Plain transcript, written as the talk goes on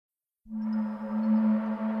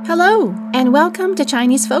Hello, and welcome to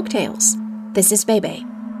Chinese Folktales. This is Beibei.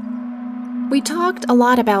 We talked a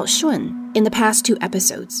lot about Shun in the past 2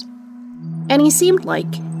 episodes, and he seemed like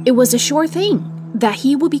it was a sure thing that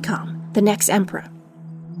he would become the next emperor.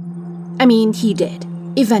 I mean, he did,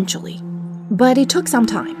 eventually, but it took some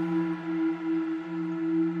time.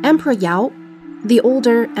 Emperor Yao, the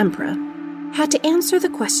older emperor, had to answer the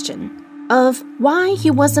question of why he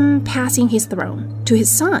wasn't passing his throne to his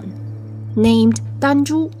son, named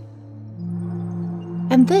Danzhu.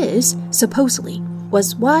 And this, supposedly,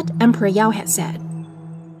 was what Emperor Yao had said.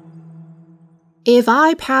 If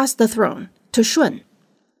I pass the throne to Shun,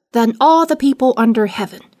 then all the people under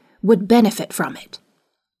heaven would benefit from it.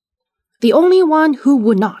 The only one who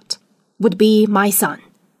would not would be my son,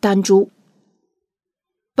 Danzhu.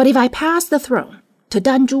 But if I pass the throne to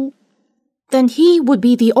Danzhu, then he would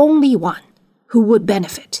be the only one who would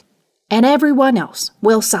benefit, and everyone else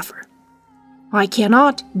will suffer. I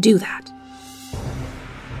cannot do that.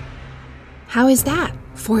 How is that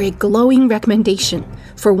for a glowing recommendation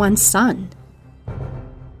for one's son?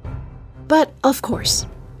 But of course,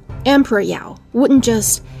 Emperor Yao wouldn't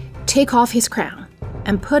just take off his crown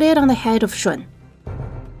and put it on the head of Shun.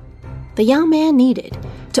 The young man needed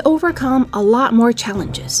to overcome a lot more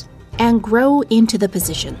challenges and grow into the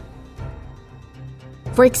position.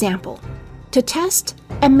 For example, to test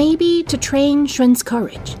and maybe to train Shun's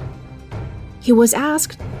courage, he was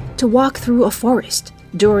asked to walk through a forest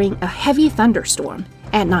during a heavy thunderstorm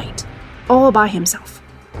at night, all by himself.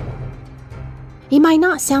 It might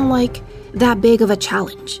not sound like that big of a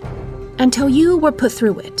challenge until you were put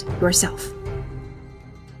through it yourself.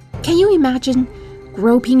 Can you imagine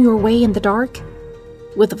groping your way in the dark,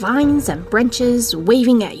 with vines and branches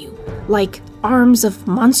waving at you like arms of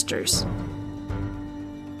monsters?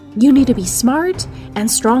 You need to be smart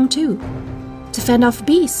and strong too, to fend off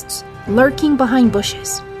beasts lurking behind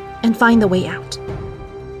bushes and find the way out.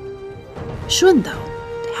 Shun,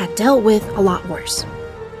 though, had dealt with a lot worse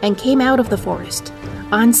and came out of the forest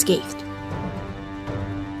unscathed.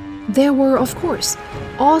 There were, of course,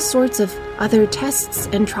 all sorts of other tests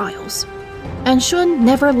and trials, and Shun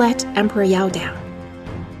never let Emperor Yao down.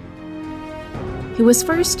 He was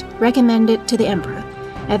first recommended to the emperor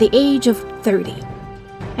at the age of 30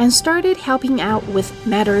 and started helping out with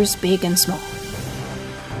matters big and small.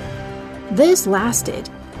 This lasted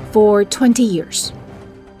for 20 years.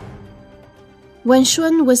 When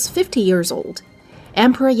Shun was 50 years old,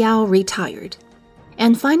 Emperor Yao retired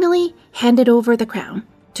and finally handed over the crown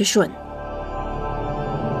to Shun,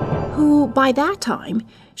 who by that time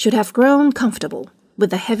should have grown comfortable with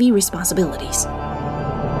the heavy responsibilities.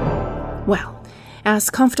 Well, as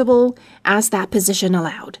comfortable as that position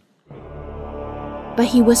allowed. But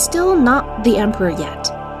he was still not the emperor yet.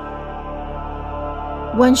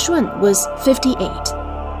 When Shun was 58,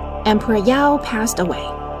 Emperor Yao passed away.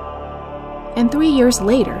 And 3 years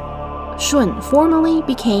later, Shun formally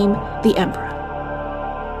became the emperor.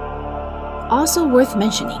 Also worth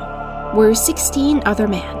mentioning were 16 other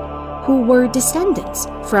men who were descendants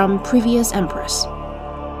from previous emperors.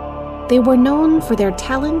 They were known for their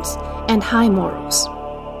talents and high morals.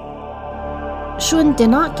 Shun did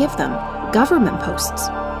not give them government posts,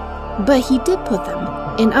 but he did put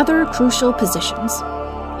them in other crucial positions,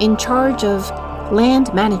 in charge of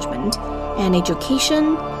land management and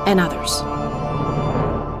education and others.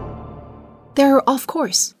 There are, of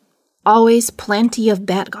course, always plenty of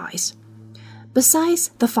bad guys, besides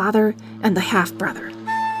the father and the half-brother.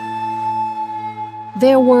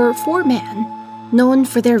 There were 4 men known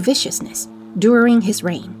for their viciousness during his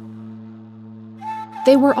reign.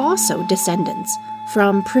 They were also descendants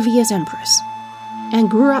from previous emperors and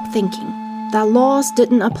grew up thinking that laws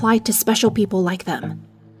didn't apply to special people like them.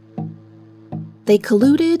 They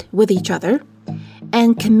colluded with each other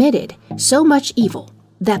and committed so much evil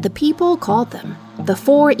that the people called them the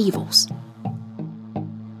 4 evils.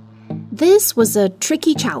 This was a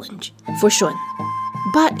tricky challenge for Shun,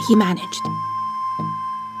 but he managed.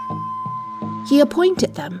 He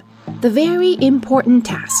appointed them the very important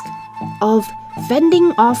task of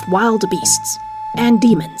fending off wild beasts and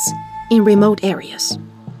demons in remote areas,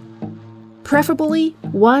 preferably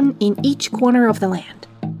one in each corner of the land,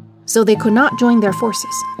 so they could not join their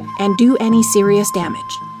forces and do any serious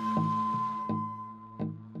damage.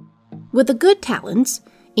 With the good talents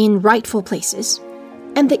in rightful places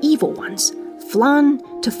and the evil ones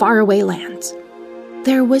flung to faraway lands,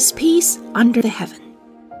 there was peace under the heaven.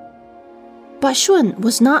 But Shun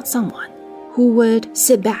was not someone who would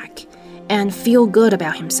sit back and feel good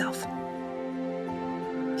about himself.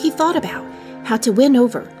 He thought about how to win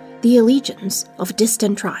over the allegiance of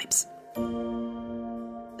distant tribes.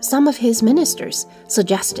 some of his ministers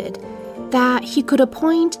suggested that he could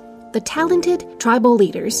appoint the talented tribal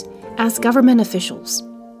leaders as government officials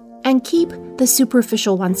and keep the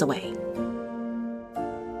superficial ones away.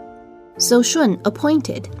 So Shun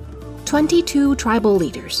appointed 22 tribal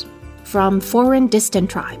leaders from foreign distant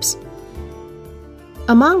tribes,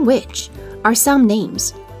 among which are some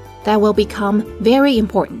names that will become very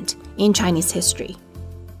important in Chinese history.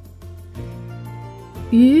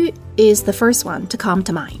 Yu is the first one to come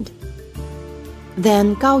to mind.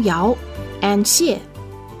 Then Gao Yao and Xie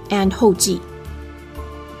and Hou Ji.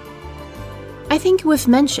 I think we've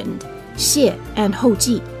mentioned Xie and Hou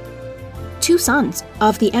Ji, two sons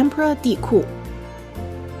of the Emperor Di Ku.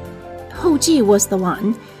 Hou Ji was the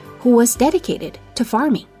one who was dedicated to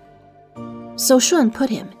farming. So Shun put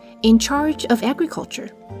him in charge of agriculture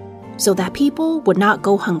so that people would not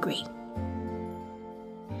go hungry.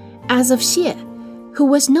 As of Xie, who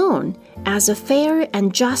was known as a fair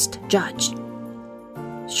and just judge,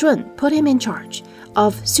 Shun put him in charge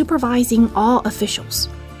of supervising all officials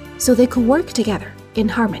so they could work together in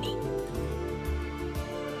harmony.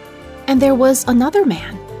 And there was another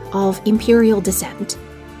man of imperial descent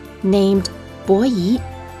named Bo Yi.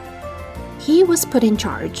 He was put in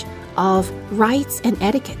charge of rites and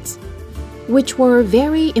etiquettes, which were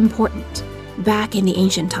very important back in the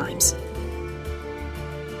ancient times.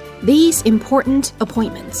 These important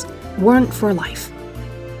appointments weren't for life.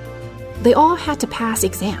 They all had to pass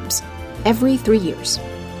exams every 3 years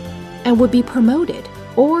and would be promoted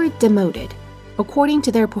or demoted according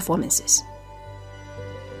to their performances.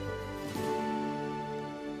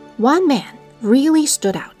 One man really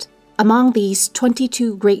stood out among these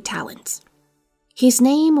 22 great talents. His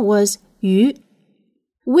name was Yu,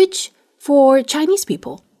 which, for Chinese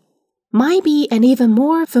people, might be an even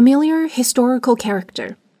more familiar historical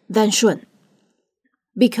character than Shun,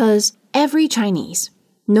 because every Chinese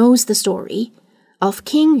knows the story of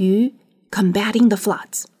King Yu combating the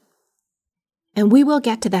floods. And we will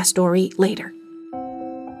get to that story later.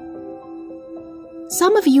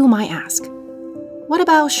 Some of you might ask, what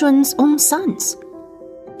about Shun's own sons?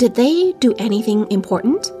 Did they do anything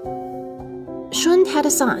important? Shun had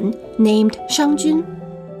a son named Shangjun,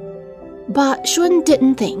 but Shun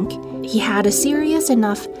didn't think he had a serious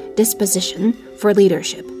enough disposition for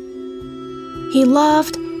leadership. He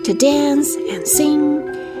loved to dance and sing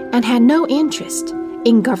and had no interest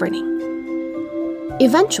in governing.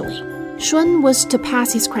 Eventually, Shun was to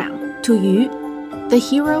pass his crown to Yu, the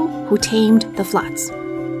hero who tamed the floods.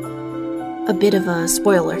 A bit of a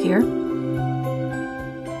spoiler here.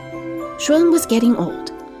 Shun was getting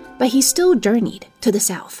old, but he still journeyed to the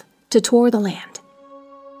south to tour the land.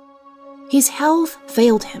 His health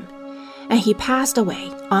failed him, and he passed away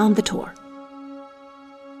on the tour.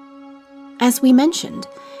 As we mentioned,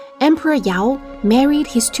 Emperor Yao married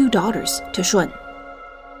his 2 daughters to Shun,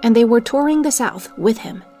 and they were touring the south with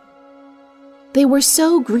him. They were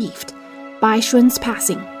so grieved by Shun's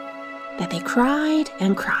passing that they cried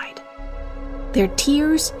and cried, their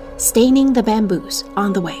tears staining the bamboos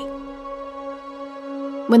on the way.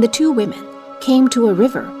 When the 2 women came to a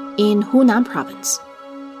river in Hunan province,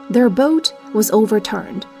 their boat was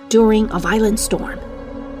overturned during a violent storm,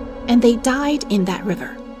 and they died in that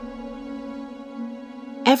river.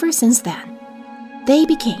 Ever since then, they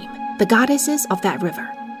became the goddesses of that river,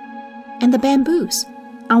 and the bamboos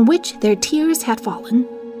on which their tears had fallen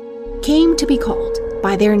came to be called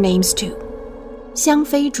by their names too,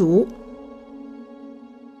 Xiangfei Zhu.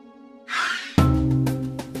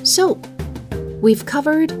 So, we've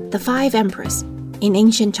covered the 5 emperors in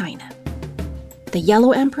ancient China. The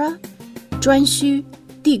Yellow Emperor, Zhuanxu,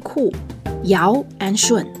 Di Ku, Yao, and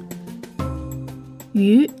Shun.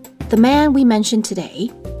 Yu, the man we mentioned today,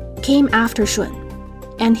 came after Shun,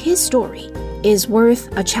 and his story is worth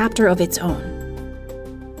a chapter of its own.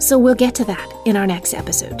 So we'll get to that in our next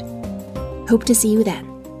episode. Hope to see you then.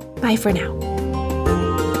 Bye for now.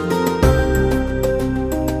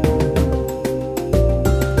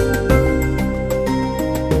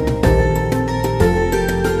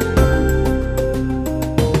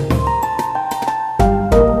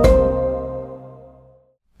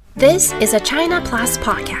 This is a China Plus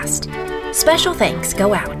podcast. Special thanks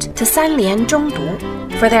go out to Sanlian Zhongdu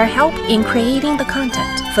for their help in creating the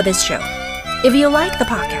content for this show. If you like the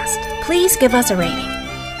podcast, please give us a rating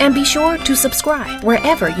and be sure to subscribe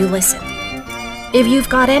wherever you listen. If you've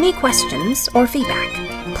got any questions or feedback,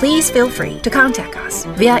 please feel free to contact us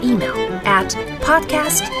via email at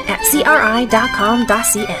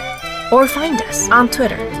podcast@cri.com.cn or find us on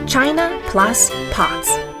Twitter, China Plus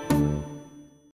Pods.